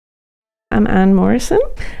I'm Anne Morrison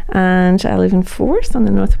and I live in Forth on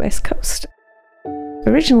the northwest coast.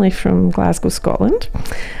 Originally from Glasgow, Scotland,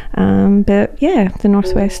 but yeah, the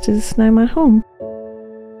northwest is now my home.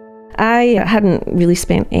 I hadn't really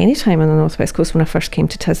spent any time on the northwest coast when I first came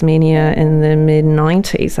to Tasmania in the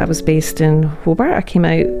mid-90s. I was based in Hobart. I came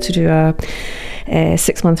out to do a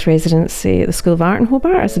 6-month residency at the School of Art in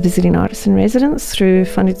Hobart as a visiting artist in residence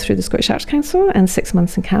funded through the Scottish Arts Council, and 6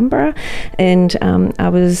 months in Canberra. And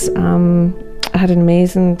I had an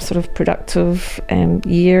amazing sort of productive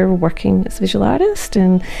year working as a visual artist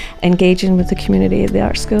and engaging with the community at the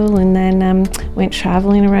art school, and then went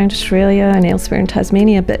travelling around Australia and elsewhere in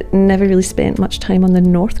Tasmania, but never really spent much time on the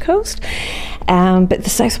north coast, but the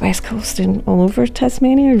southwest coast and all over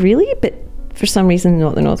Tasmania really, but for some reason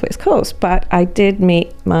not the northwest coast. But I did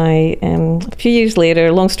meet a few years later,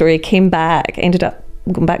 long story, came back, ended up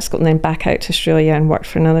going back to Scotland, then back out to Australia and worked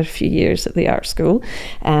for another few years at the art school,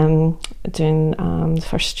 doing the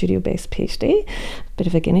first studio-based PhD, bit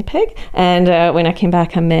of a guinea pig. And when I came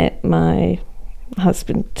back, I met my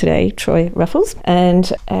husband today, Troy Ruffles,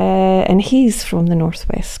 and he's from the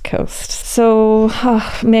northwest coast. So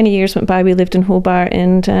many years went by. We lived in Hobart,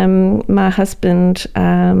 and my husband,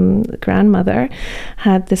 grandmother,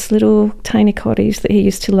 had this little tiny cottage that he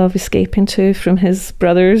used to love escaping to from his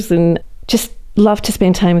brothers, and just loved to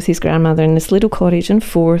spend time with his grandmother in this little cottage in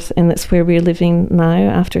Forth, and that's where we're living now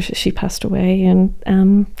after she passed away. And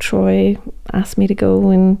Troy asked me to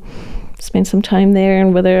go and spend some time there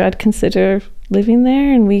and whether I'd consider living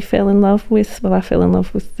there, and I fell in love with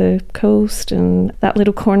the coast and that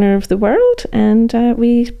little corner of the world, and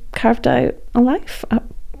we carved out a life up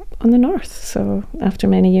on the north. So after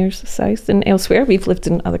many years south and elsewhere, we've lived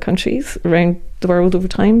in other countries around the world over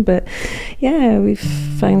time, but yeah, we've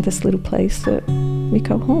found this little place that we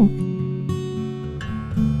call home.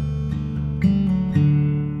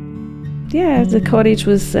 Yeah, the cottage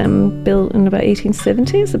was built in about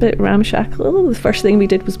 1870s, a bit ramshackle. The first thing we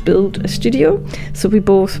did was build a studio. So we've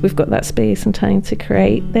got that space and time to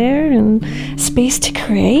create there. And space to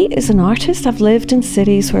create as an artist. I've lived in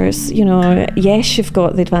cities where it's, yes, you've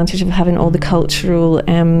got the advantage of having all the cultural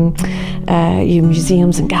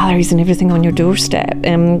museums and galleries and everything on your doorstep.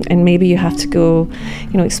 And maybe you have to go,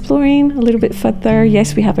 exploring a little bit further.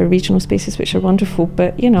 Yes, we have our regional spaces, which are wonderful,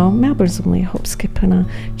 but, Melbourne's only a hop, skip and a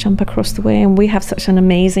jump across the way, and we have such an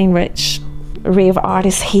amazing, rich array of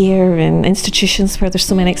artists here and institutions where there's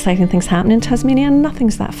so many exciting things happening in Tasmania, and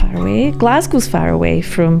nothing's that far away. Glasgow's far away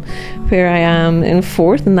from where I am in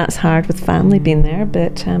Forth, and that's hard with family being there,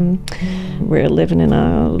 but we're living in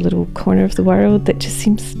a little corner of the world that just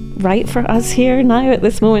seems right for us here now at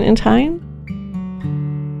this moment in time.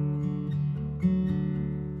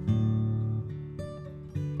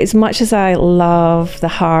 As much as I love the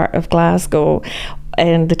heart of Glasgow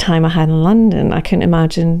and the time I had in London, I couldn't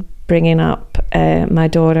imagine bringing up my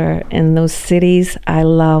daughter in those cities. I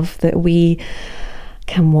love that we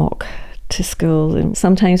can walk to school, and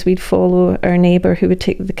sometimes we'd follow our neighbour who would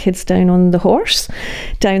take the kids down on the horse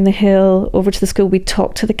down the hill over to the school. We'd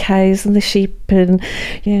talk to the cows and the sheep, and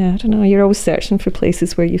I don't know, you're always searching for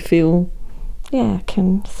places where you feel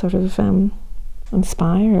can sort of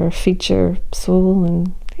inspire or feed your soul.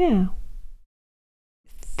 And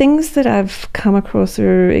things that I've come across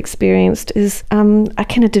or experienced is a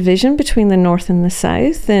kind of division between the north and the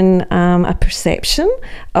south, and a perception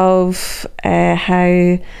of how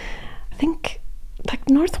I think like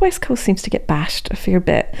northwest coast seems to get bashed a fair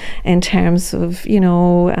bit in terms of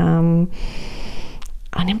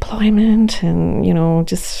unemployment and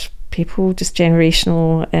just people, just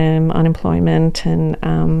generational unemployment, and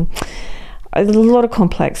a lot of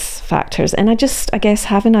complex factors. And I guess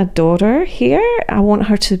having a daughter here, I want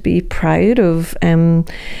her to be proud of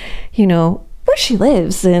where she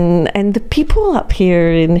lives and the people up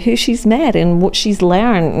here and who she's met and what she's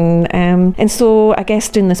learned, and so I guess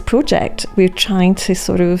doing this project we're trying to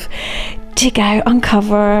sort of dig out,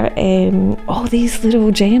 uncover all these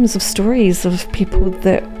little gems of stories of people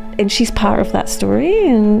and she's part of that story,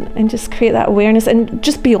 and just create that awareness and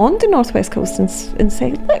just beyond the northwest coast and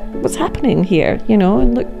say, look what's happening here,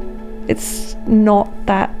 and look, it's not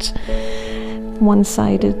that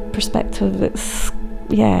one-sided perspective. It's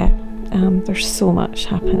there's so much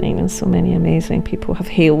happening, and so many amazing people have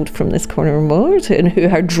hailed from this corner of the world and who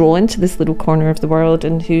are drawn to this little corner of the world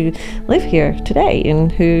and who live here today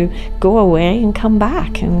and who go away and come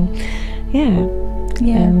back, and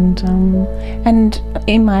and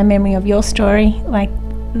in my memory of your story, like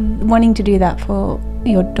wanting to do that for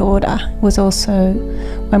your daughter was also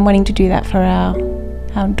I'm wanting to do that for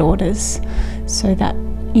our daughters, so that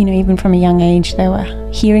you know, even from a young age, they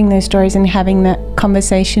were hearing those stories and having that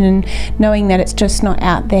conversation and knowing that it's just not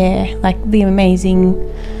out there. Like the amazing,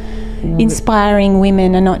 inspiring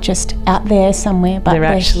women are not just out there somewhere, but they're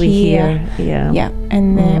actually here. Yeah,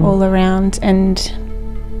 and they're all around. And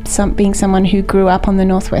being someone who grew up on the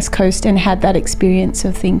Northwest Coast and had that experience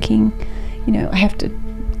of thinking, you know, I have to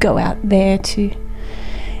go out there to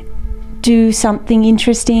do something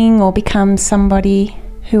interesting or become somebody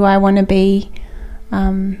who I want to be.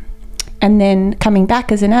 And then coming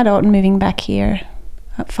back as an adult and moving back here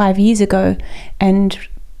 5 years ago and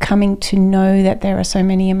coming to know that there are so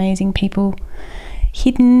many amazing people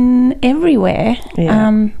hidden everywhere.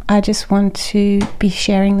 I just want to be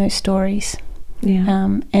sharing those stories.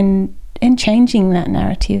 And changing that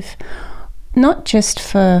narrative, not just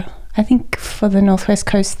for, I think for the Northwest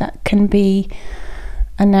Coast, that can be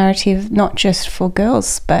a narrative not just for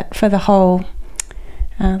girls, but for the whole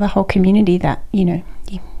community, that, you know,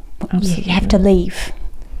 you have to leave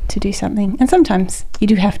to do something. And sometimes you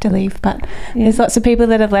do have to leave, but there's lots of people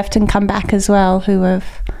that have left and come back as well who have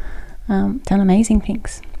done amazing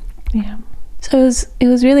things. Yeah. So it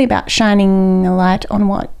was really about shining a light on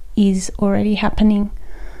what is already happening,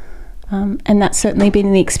 and that's certainly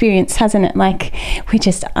been the experience, hasn't it? Like, we're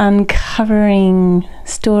just uncovering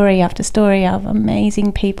story after story of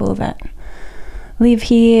amazing people that live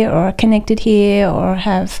here or are connected here or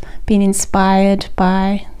have been inspired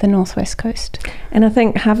by the Northwest Coast. And I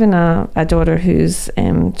think having a daughter who's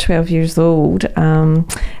 12 years old, and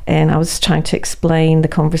I was trying to explain the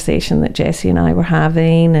conversation that Jessie and I were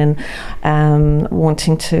having, and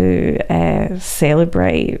wanting to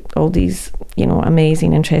celebrate all these, you know,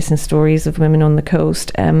 amazing, interesting stories of women on the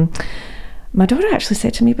coast. My daughter actually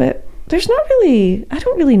said to me, but I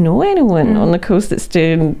don't really know anyone on the coast that's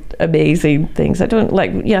doing amazing things. I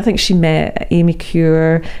think she met Amy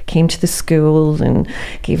Cure, came to the school and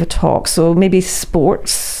gave a talk. So maybe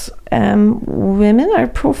sports women are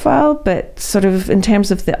profile, but sort of in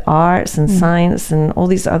terms of the arts and science and all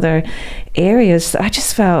these other areas, I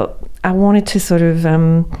just felt I wanted to sort of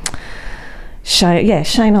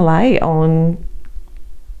shine a light on,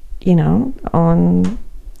 you know,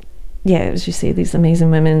 as you say, these amazing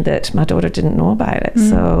women that my daughter didn't know about it.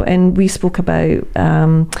 So, and we spoke about,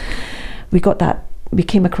 we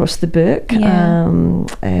came across the book,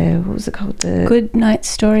 what was it called? The Good Night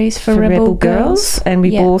Stories for Rebel Girls. And we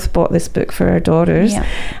both bought this book for our daughters.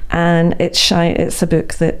 And it's a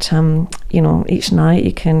book that, you know, each night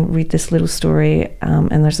you can read this little story,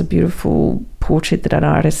 and there's a beautiful portrait that an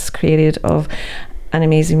artist created of an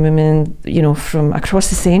amazing women, you know, from across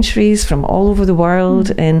the centuries, from all over the world.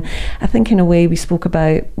 And I think in a way we spoke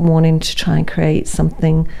about wanting to try and create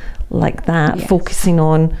something like that, focusing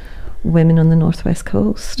on women on the Northwest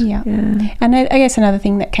Coast. And I guess another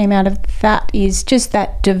thing that came out of that is just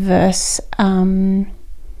that diverse, or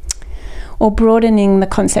broadening the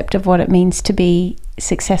concept of what it means to be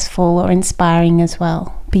successful or inspiring as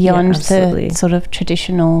well, beyond the sort of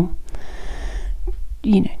traditional,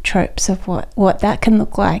 you know, tropes of what that can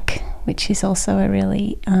look like, which is also a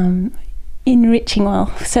really enriching,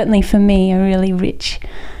 well, certainly for me, a really rich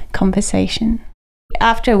conversation.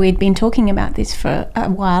 After we'd been talking about this for a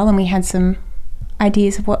while and we had some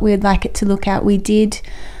ideas of what we'd like it to look at, we did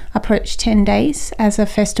approach 10 Days as a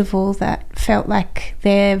festival that felt like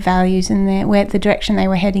their values and the direction they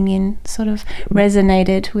were heading in sort of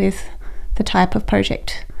resonated with the type of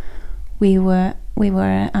project we were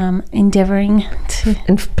endeavouring to,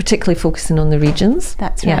 and particularly focusing on the regions.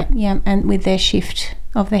 That's right. And with their shift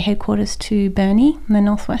of their headquarters to Burnie in the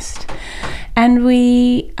Northwest, and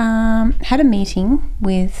we had a meeting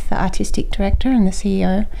with the artistic director and the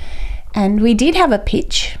CEO, and we did have a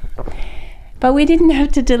pitch, but we didn't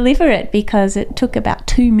have to deliver it because it took about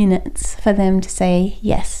 2 minutes for them to say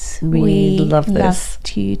yes, we love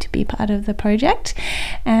you to be part of the project.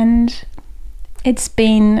 And it's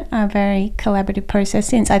been a very collaborative process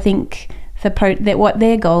since. I think that what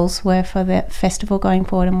their goals were for the festival going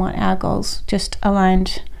forward and what our goals just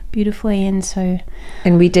aligned beautifully.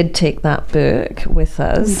 And we did take that book with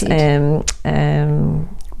us,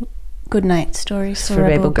 Good Night Stories for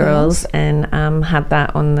Rebel Girls, and had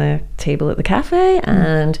that on the table at the cafe,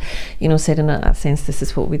 and, you know, said in a sense, this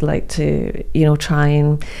is what we'd like to, you know, try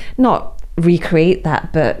and not recreate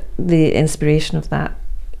that, but the inspiration of that,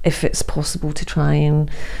 if it's possible, to try and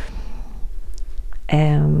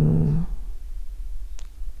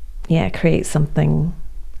create something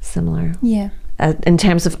similar. In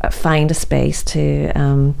terms of find a space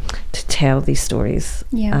to tell these stories,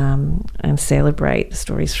 and celebrate the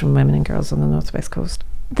stories from women and girls on the Northwest Coast.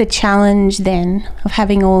 The challenge then of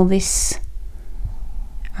having all this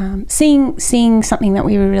seeing something that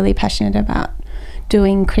we were really passionate about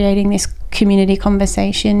doing, creating this community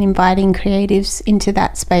conversation, inviting creatives into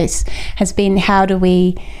that space, has been how do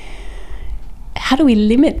we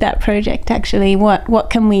limit that project actually? What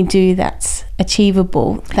can we do that's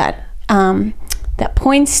achievable, that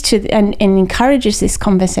points to and encourages this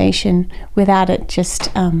conversation without it just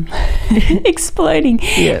exploding.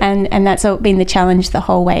 Yeah. And that's been the challenge the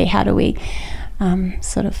whole way. How do we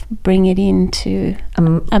sort of bring it into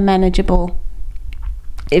a manageable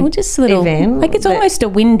just a little event, like it's almost a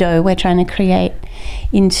window we're trying to create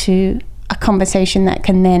into a conversation that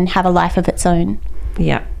can then have a life of its own.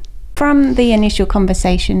 Yeah. From the initial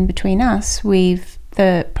conversation between us,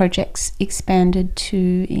 the project's expanded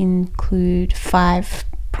to include 5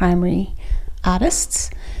 primary artists,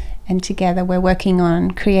 and together we're working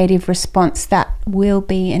on creative response that will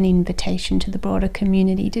be an invitation to the broader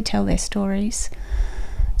community to tell their stories.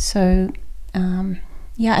 So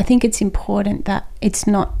I think it's important that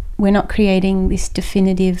we're not creating this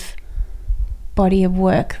definitive body of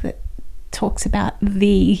work that talks about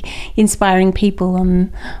the inspiring people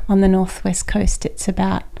on the Northwest Coast. It's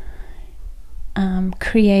about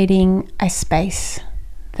creating a space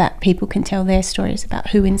that people can tell their stories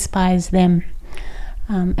about, who inspires them,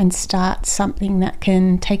 and start something that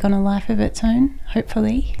can take on a life of its own,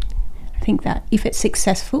 hopefully. I think that if it's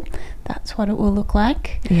successful, that's what it will look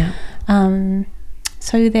like. Yeah.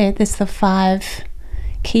 So there's the 5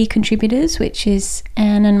 key contributors, which is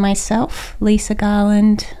Anne and myself, Lisa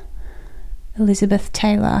Garland, Elizabeth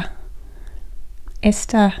Taylor,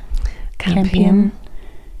 Esther Campion.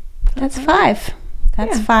 That's 5.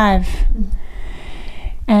 That's 5.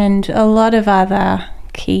 And a lot of other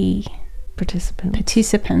key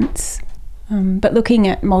participants. But looking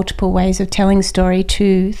at multiple ways of telling story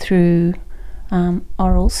too, through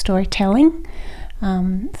oral storytelling,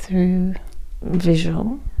 through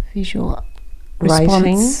visual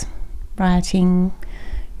response, writing,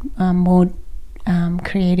 more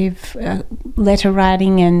creative letter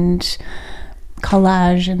writing and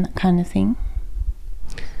collage and that kind of thing.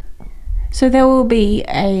 So there will be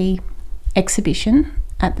a exhibition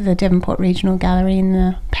at the Devonport Regional Gallery in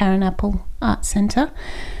the Paranapple Arts Centre,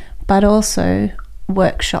 but also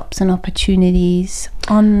workshops and opportunities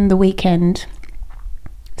on the weekend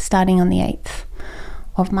starting on the 8th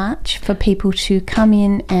of March for people to come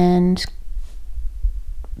in and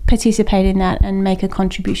participate in that and make a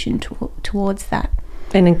contribution towards that.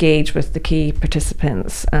 And engage with the key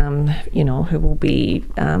participants, who will be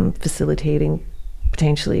facilitating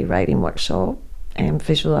potentially writing workshop and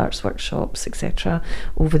visual arts workshops, etc.,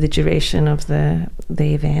 over the duration of the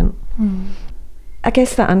event. I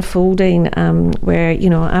guess that unfolding, where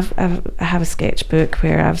I have a sketchbook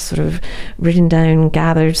where I've sort of written down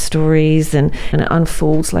gathered stories, and it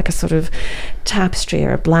unfolds like a sort of tapestry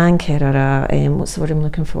or a blanket or a what's the word I'm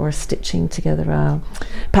looking for? Stitching together a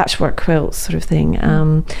patchwork quilt sort of thing.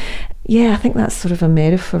 I think that's sort of a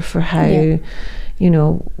metaphor for how we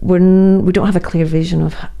don't have a clear vision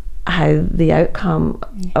of how the outcome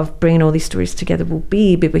of bringing all these stories together will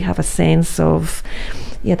be, but we have a sense of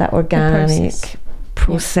that organic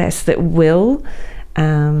process that will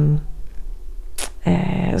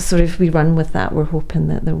sort of, we run with that. We're hoping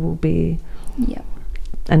that there will be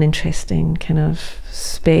an interesting kind of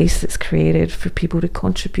space that's created for people to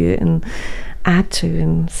contribute and add to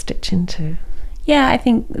and stitch into. I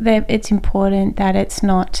think that it's important that it's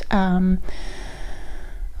not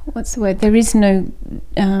what's the word? There is no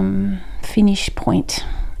finish point.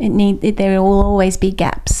 There will always be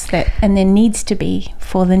gaps and there needs to be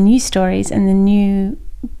for the new stories and the new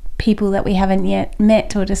people that we haven't yet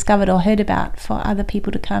met or discovered or heard about, for other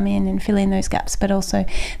people to come in and fill in those gaps, but also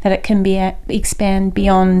that it can be expand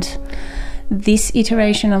beyond this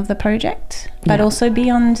iteration of the project, but also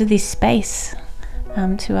beyond this space,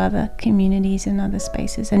 to other communities and other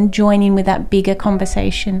spaces, and join in with that bigger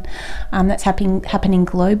conversation that's happening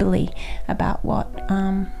globally about what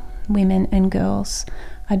women and girls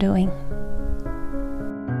are doing.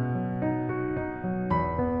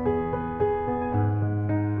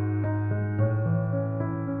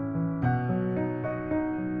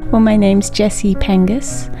 Well, my name's Jessie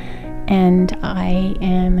Pangus, and I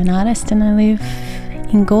am an artist, and I live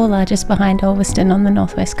in Gawler, just behind Ulverstone on the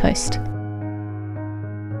Northwest Coast.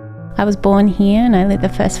 I was born here and I lived the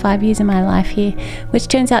first 5 years of my life here, which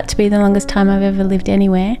turns out to be the longest time I've ever lived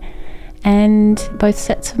anywhere. And both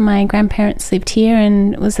sets of my grandparents lived here,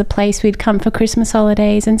 and it was the place we'd come for Christmas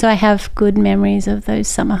holidays, and so I have good memories of those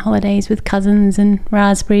summer holidays with cousins and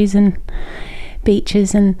raspberries and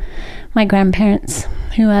beaches and my grandparents,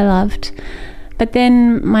 who I loved. But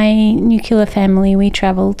then my nuclear family, we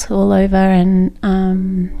travelled all over and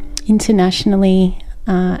internationally,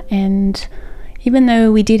 and even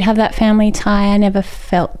though we did have that family tie, I never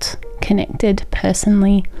felt connected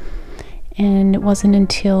personally. And it wasn't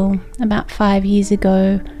until about 5 years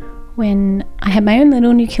ago when I had my own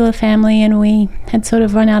little nuclear family and we had sort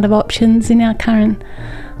of run out of options in our current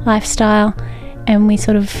lifestyle, and we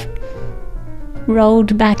sort of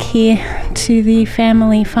rolled back here to the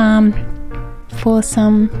family farm for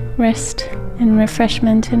some rest and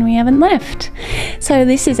refreshment, and we haven't left. So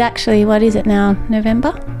this is actually, what is it now,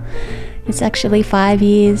 November? It's actually 5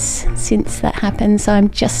 years since that happened, so I'm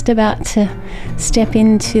just about to step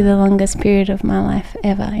into the longest period of my life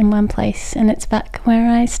ever in one place, and it's back where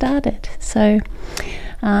I started. So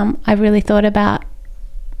I've really thought about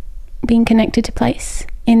being connected to place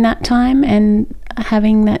in that time, and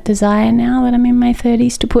having that desire now that I'm in my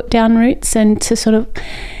 30s to put down roots and to sort of,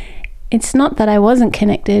 it's not that I wasn't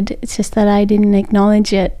connected, it's just that I didn't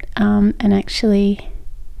acknowledge it, and actually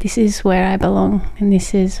this is where I belong, and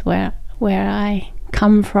this is where I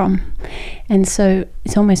come from. And so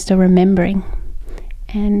it's almost a remembering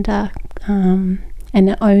and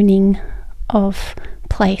an owning of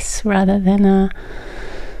place rather than a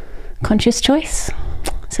conscious choice.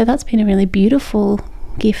 So that's been a really beautiful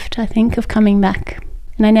gift, I think, of coming back.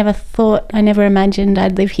 And I never imagined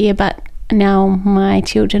I'd live here, but now my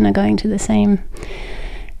children are going to the same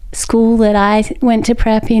school that I went to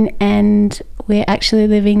prep in, and we're actually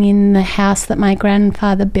living in the house that my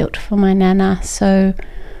grandfather built for my nana. So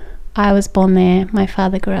I was born there, my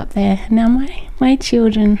father grew up there, and now my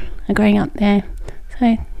children are growing up there.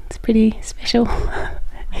 So it's pretty special.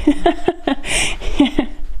 Yeah.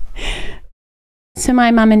 So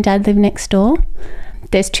my mum and dad live next door.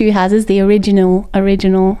 There's two houses, the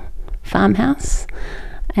original farmhouse,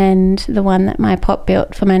 and the one that my pop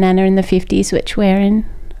built for my nana in the 50s, which we're in.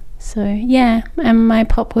 So yeah, and my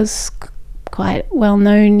pop was quite well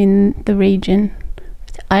known in the region.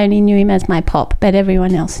 I only knew him as my pop, but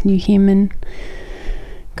everyone else knew him and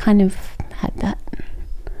kind of had that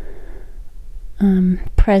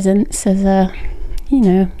presence as a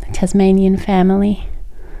Tasmanian family.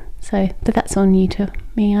 So, but that's all new to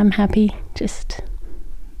me. I'm happy just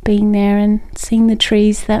being there and seeing the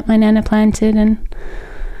trees that my nana planted, and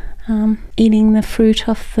eating the fruit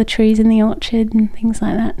off the trees in the orchard and things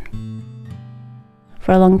like that.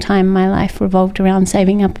 For a long time, my life revolved around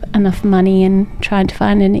saving up enough money and trying to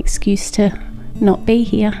find an excuse to not be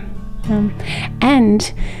here.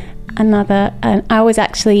 And I was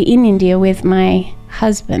actually in India with my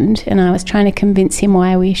husband, and I was trying to convince him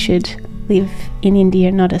why we should live in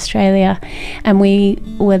India, not Australia. And we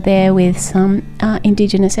were there with some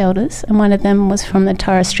Indigenous elders, and one of them was from the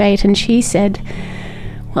Torres Strait, and she said,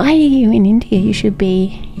 "Why are you in India? You should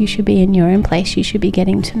be in your own place. You should be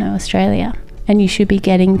getting to know Australia, and you should be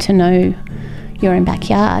getting to know your own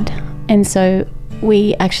backyard." And so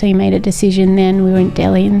we actually made a decision then. We were in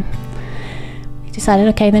Delhi, and we decided,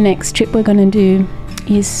 okay, the next trip we're going to do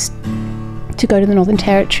is to go to the Northern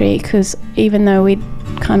Territory, because even though we'd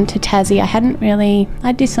come to Tassie,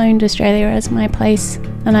 I disowned Australia as my place,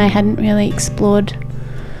 and I hadn't really explored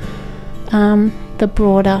the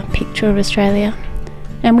broader picture of Australia.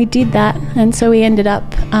 And we did that, and so we ended up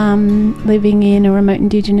living in a remote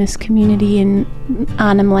Indigenous community in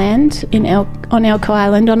Arnhem Land on Elcho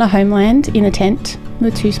Island, on a homeland, in a tent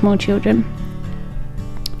with two small children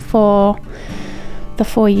for the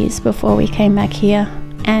 4 years before we came back here.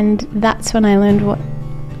 And that's when I learned what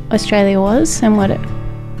Australia was and what it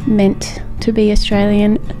meant to be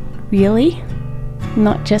Australian, really,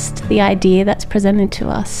 not just the idea that's presented to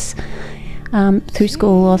us through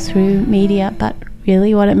school or through media, but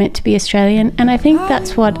really what it meant to be Australian. And I think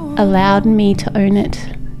that's what allowed me to own it,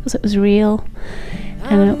 because it was real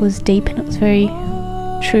and it was deep and it was very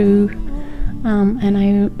true, and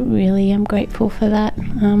I really am grateful for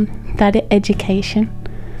that education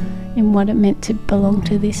in what it meant to belong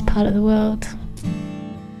to this part of the world.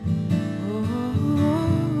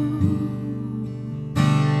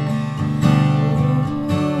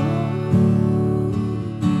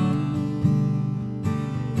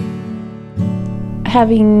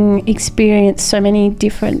 Having experienced so many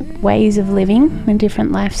different ways of living and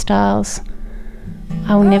different lifestyles,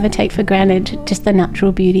 I will never take for granted just the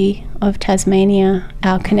natural beauty of Tasmania,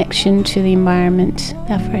 our connection to the environment,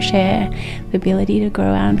 our fresh air, the ability to grow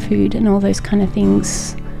our own food, and all those kind of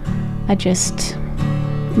things are just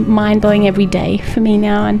mind-blowing every day for me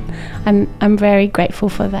now, and I'm very grateful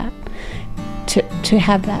for that, to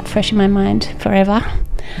have that fresh in my mind forever.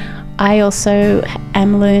 I also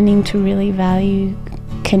am learning to really value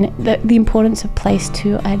the importance of place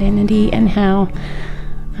to identity, and how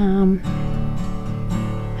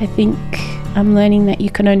I think I'm learning that you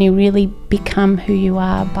can only really become who you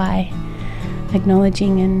are by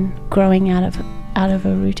acknowledging and growing out of a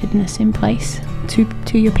rootedness in place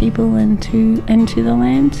to your people and to the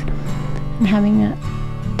land, and having a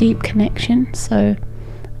deep connection. So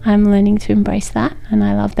I'm learning to embrace that, and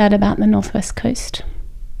I love that about the Northwest Coast.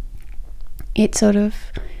 It sort of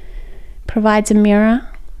provides a mirror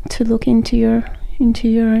to look into your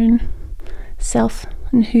own self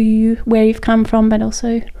and where you've come from, but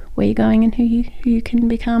also where you're going and who you can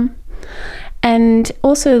become. And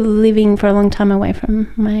also living for a long time away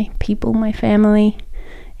from my people, my family,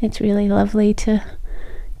 it's really lovely to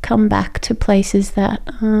come back to places that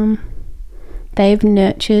they've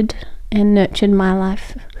nurtured my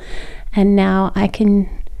life, and now I can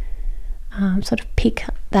sort of pick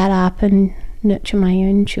that up and nurture my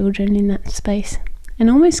own children in that space, and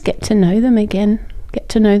almost get to know them again, get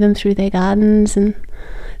to know them through their gardens and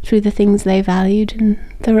through the things they valued and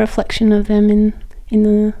the reflection of them in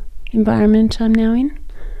the environment I'm now in.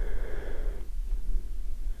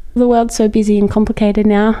 The world's so busy and complicated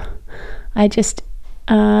now. I just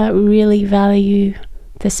really value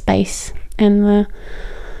the space and the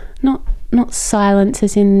not silence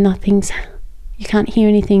as in you can't hear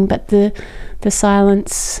anything, but the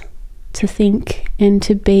silence to think and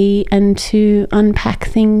to be and to unpack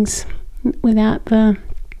things without the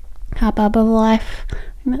hubbub of life.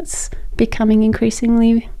 And that's becoming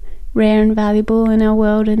increasingly rare and valuable in our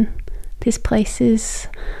world, and this place is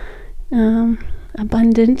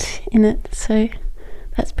abundant in it, so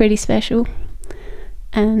that's pretty special.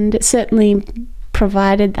 And it certainly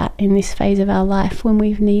provided that in this phase of our life when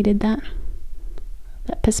we've needed that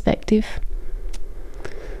perspective.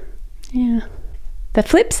 Yeah. The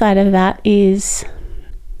flip side of that is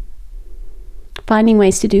finding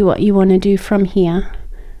ways to do what you want to do from here,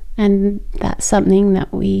 and that's something that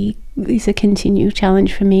is a continual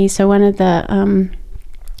challenge for me. So one of the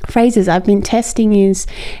phrases I've been testing is,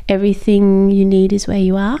 everything you need is where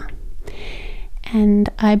you are. And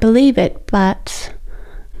I believe it, but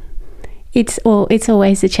it's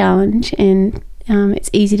always a challenge, and it's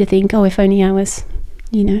easy to think, if only I was,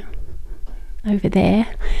 over there,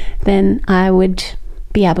 then I would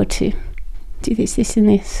be able to do this and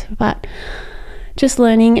this. But just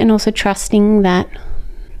learning and also trusting that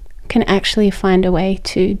can actually find a way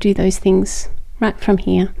to do those things right from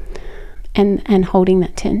here, and holding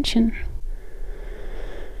that tension.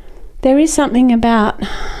 There is something about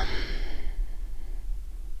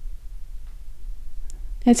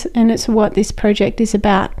it's what this project is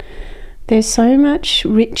about. There's so much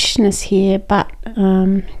richness here, but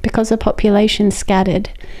because the population's scattered,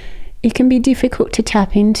 it can be difficult to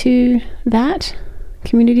tap into that.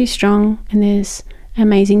 Community is strong, and there's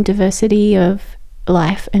amazing diversity of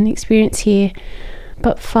life and experience here,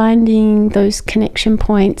 but finding those connection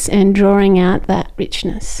points and drawing out that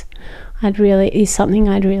richness is something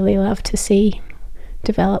I'd really love to see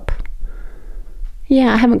develop.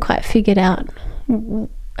 I haven't quite figured out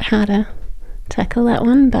how to tackle that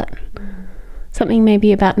one, but something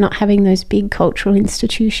maybe about not having those big cultural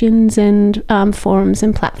institutions and forums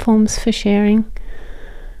and platforms for sharing,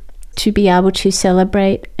 to be able to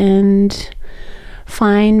celebrate and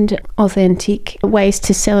find authentic ways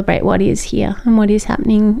to celebrate what is here and what is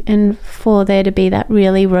happening, and for there to be that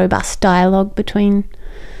really robust dialogue between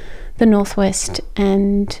the Northwest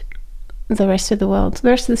and the rest of the world, the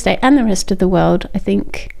rest of the state and the rest of the world.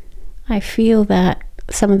 I feel that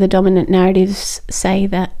some of the dominant narratives say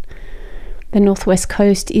that the Northwest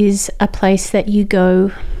Coast is a place that you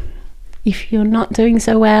go if you're not doing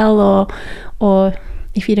so well, or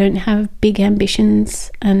if you don't have big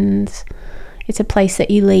ambitions, and it's a place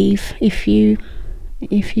that you leave if you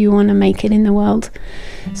want to make it in the world.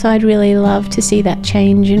 So I'd really love to see that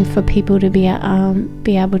change, and for people to be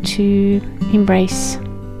able to embrace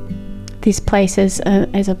this place as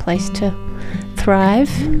a place to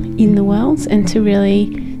thrive in the world, and to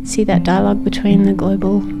really see that dialogue between the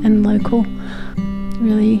global and local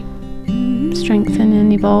really strengthen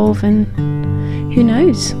and evolve, and who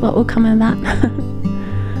knows what will come of that.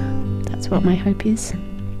 That's what my hope is.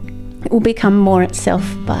 It will become more itself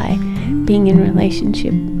by being in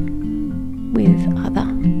relationship with other